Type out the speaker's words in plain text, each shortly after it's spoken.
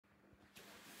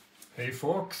Hey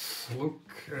folks, look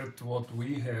at what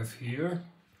we have here.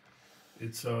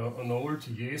 It's an old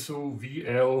YAESU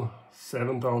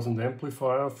FL-7000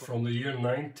 amplifier from the year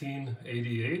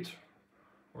 1988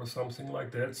 or something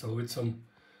like that. So it's a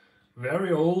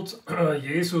very old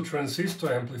YAESU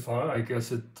transistor amplifier. I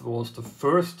guess it was the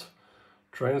first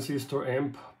transistor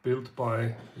amp built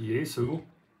by YAESU.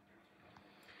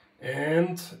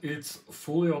 And it's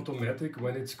fully automatic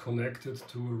when it's connected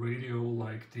to a radio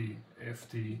like the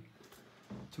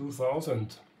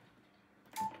FT-2000.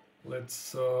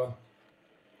 Let's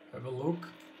have a look.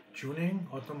 Tuning,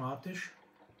 automatisch.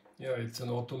 Yeah, it's an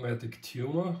automatic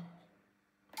tuner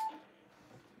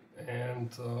and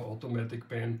automatic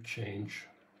band change.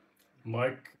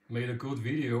 Mike made a good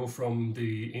video from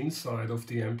the inside of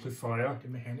the amplifier, The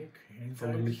mechanic inside.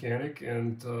 from the mechanic,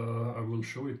 and I will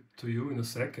show it to you in a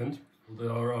second.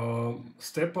 There are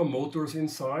stepper motors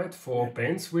inside for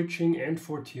band switching and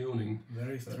for tuning.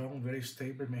 Very strong, very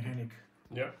stable mechanic.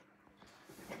 Yeah.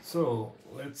 So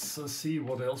let's see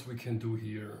what else we can do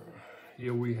here.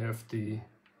 Here we have the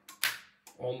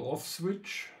on-off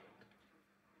switch.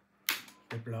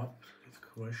 The bulb is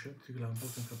crushed, die Lampe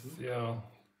ist kaputt. Yeah,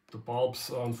 the bulbs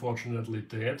are unfortunately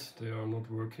dead, they are not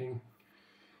working.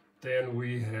 Then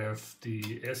we have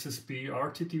the SSB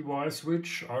RTTY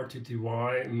switch.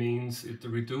 RTTY means it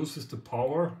reduces the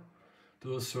power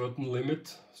to a certain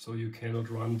limit, so you cannot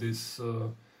run this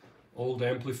old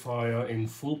amplifier in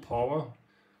full power.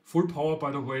 Full power,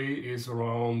 by the way, is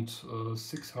around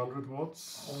 600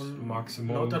 watts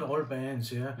maximum. Not on all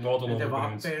bands, yeah. Not on all the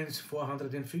bands. bands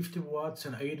 450 watts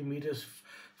and 8 meters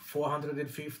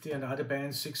 450, and other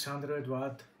bands 600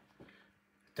 watt.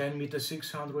 10 meters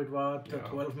 600 watt, Yeah.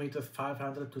 12 meters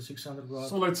 500 to 600 watt.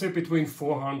 So let's say between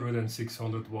 400 and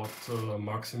 600 watt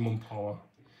maximum power.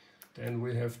 Then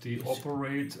we have the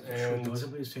operate and... Also,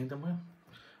 wir sehen da mal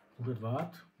 100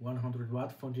 Watt, 100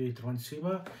 Watt von die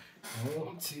Transceiver.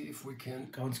 Oh, Let's see if we can...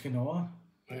 ganz genau.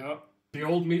 Yeah, the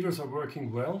old meters are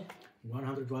working well.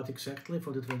 100 Watt exactly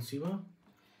for the transceiver.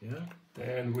 Yeah.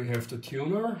 Then we have the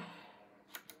tuner.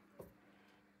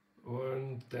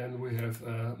 And then we have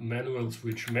a manual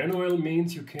switch. Manual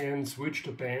means you can switch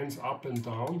the bands up and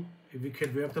down. We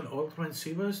can work on all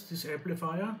transceivers, this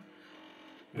amplifier,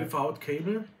 without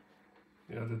cable.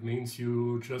 Yeah, that means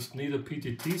you just need a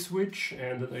PTT switch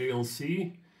and an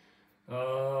ALC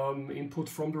input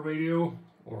from the radio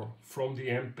or from the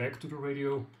amp back to the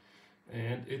radio,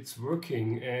 and it's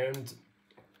working. And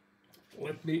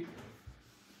let me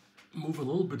move a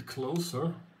little bit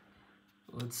closer.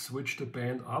 Let's switch the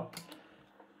band up.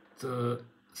 The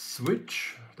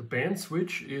switch, the band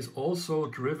switch, is also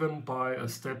driven by a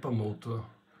stepper motor.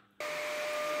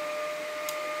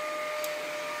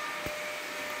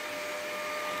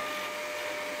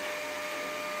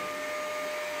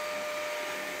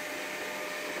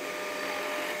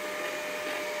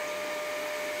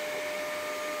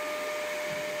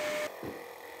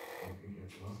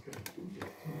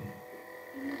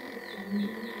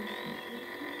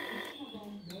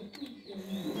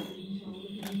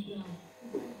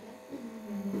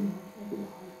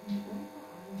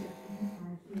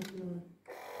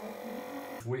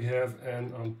 We have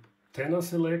an antenna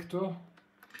selector,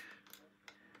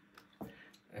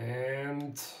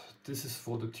 and this is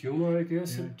for the tuner, I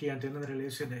guess. Ja, die Antennenrelais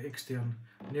sind extern,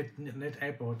 nicht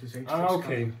eingebaut, das ist Ah,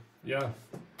 okay, yeah.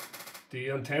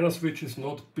 The antenna switch is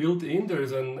not built in. There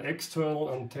is an external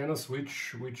antenna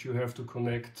switch which you have to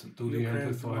connect to the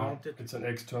amplifier. It's an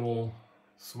external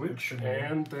switch,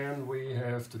 and then we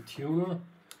have the tuner.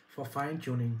 For fine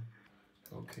tuning.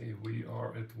 Okay, we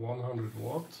are at 100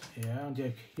 watt. Ja, und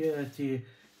hier ist die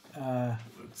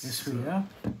SWR.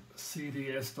 See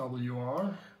the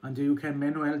SWR. And you can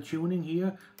manual tuning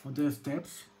here on the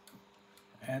steps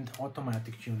and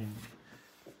automatic tuning.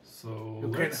 So You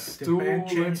let's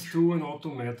can- do an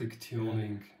automatic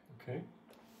tuning. Okay.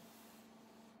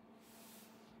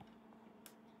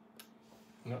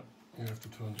 Yeah, you have to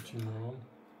turn the tuner on.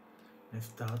 Let's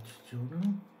start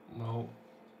tuning. Now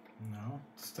No.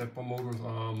 stepper motors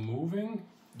are moving.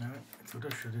 Nein, jetzt wird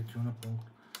das schon der Tunerpunkt.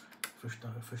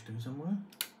 Verstehe es einmal.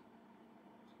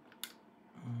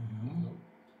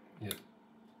 Yeah.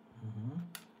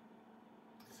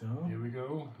 So. Here we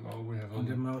go. Now we have And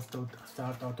then now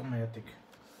start automatic.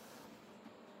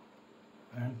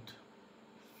 And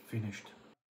finished.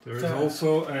 There is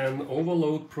also an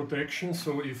overload protection,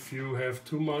 so if you have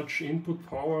too much input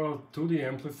power to the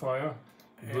amplifier,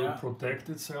 it will protect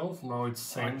itself. Now it's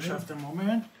sending. Just a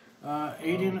moment.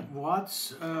 18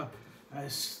 watts.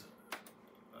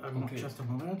 Just a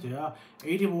moment. Yeah,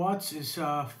 80 watts is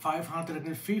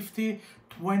 550.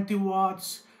 20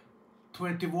 watts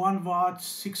 21 watts,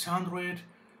 600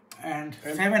 and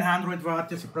 700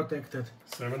 watt is protected.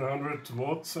 700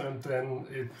 watts, and then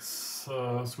it's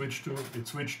switched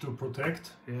to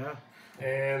protect. Yeah.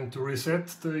 And to reset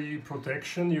the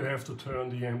protection, you have to turn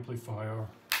the amplifier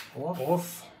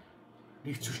off.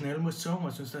 Nicht zu schnell muss sein,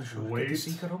 weil sonst dann schon Wait die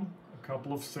Sicherung. a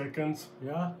couple of seconds.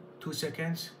 Yeah, 2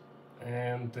 seconds.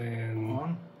 And then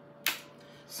On.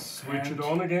 switch it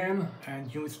on again.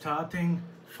 And you're starting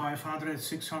 500,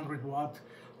 600 watt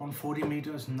on 40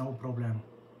 meters, no problem.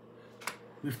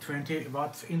 With 20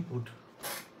 watts input.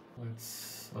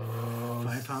 Let's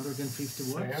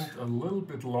 550 watts. stand a little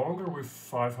bit longer with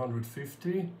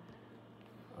 550.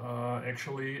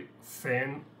 Actually,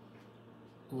 fan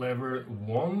lever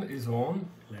 1 is on.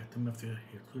 Leite mal für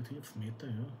hier Meter,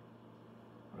 ja.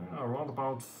 Around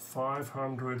about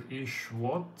 500-ish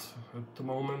watt at the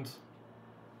moment.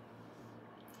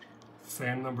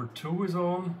 Fan number 2 is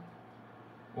on,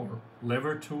 or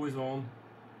lever 2 is on.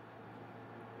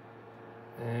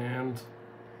 And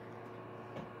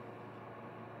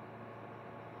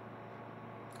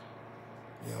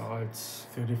yeah, it's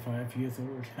 35 years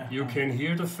old. you can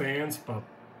hear the fans, but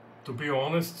to be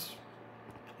honest,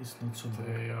 It's not so loud.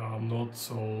 they are not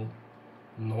so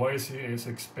noisy as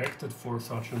expected for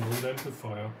such an old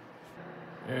amplifier.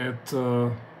 At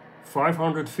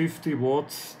 550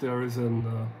 watts there is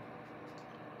a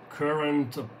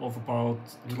current of about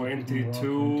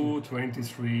 22,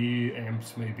 23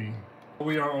 amps maybe.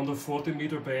 We are on the 40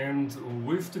 meter band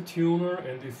with the tuner,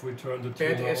 and if we turn the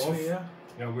tuner off,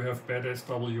 yeah, we have bad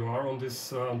SWR on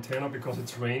this antenna because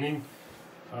it's raining.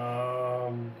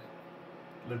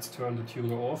 Let's turn the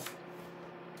tuner off.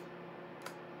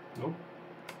 Nope.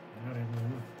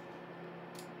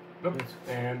 Nope.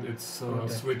 And it's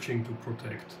switching to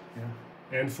protect.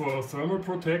 Yeah. And for thermal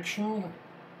protection,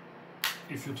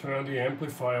 if you turn the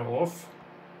amplifier off,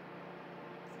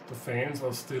 the fans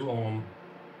are still on.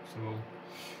 So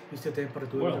Ist die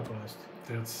Temperatur well, wieder passt.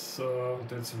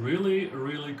 that's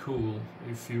really cool.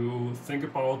 If you think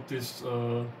about this,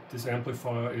 this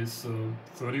amplifier is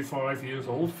 35 years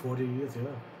old. 40 years, ja.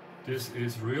 This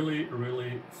is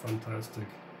really fantastic.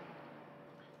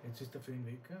 Jetzt ist der Film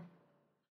weg.